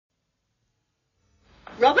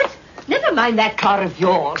Robert, never mind that car of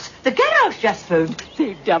yours. The garage just phoned.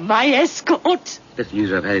 They've done my escort. That's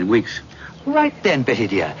news I've had in weeks. Right then, Betty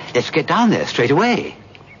dear. Let's get down there straight away.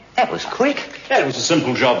 That was quick. Yeah, it was a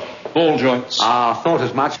simple job. Ball joints. Thought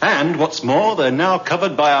as much. And what's more, they're now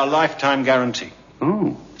covered by our lifetime guarantee.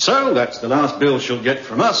 Oh. So that's the last bill she'll get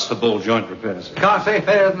from us for ball joint repairs. Can't say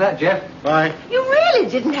fairer than that, Jeff. Bye. You really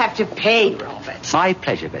didn't have to pay, Robert. My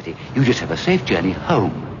pleasure, Betty. You just have a safe journey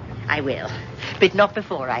home. I will. But not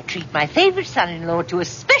before I treat my favourite son-in-law to a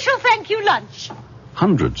special thank you lunch.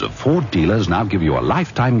 Hundreds of Ford dealers now give you a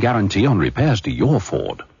lifetime guarantee on repairs to your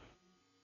Ford.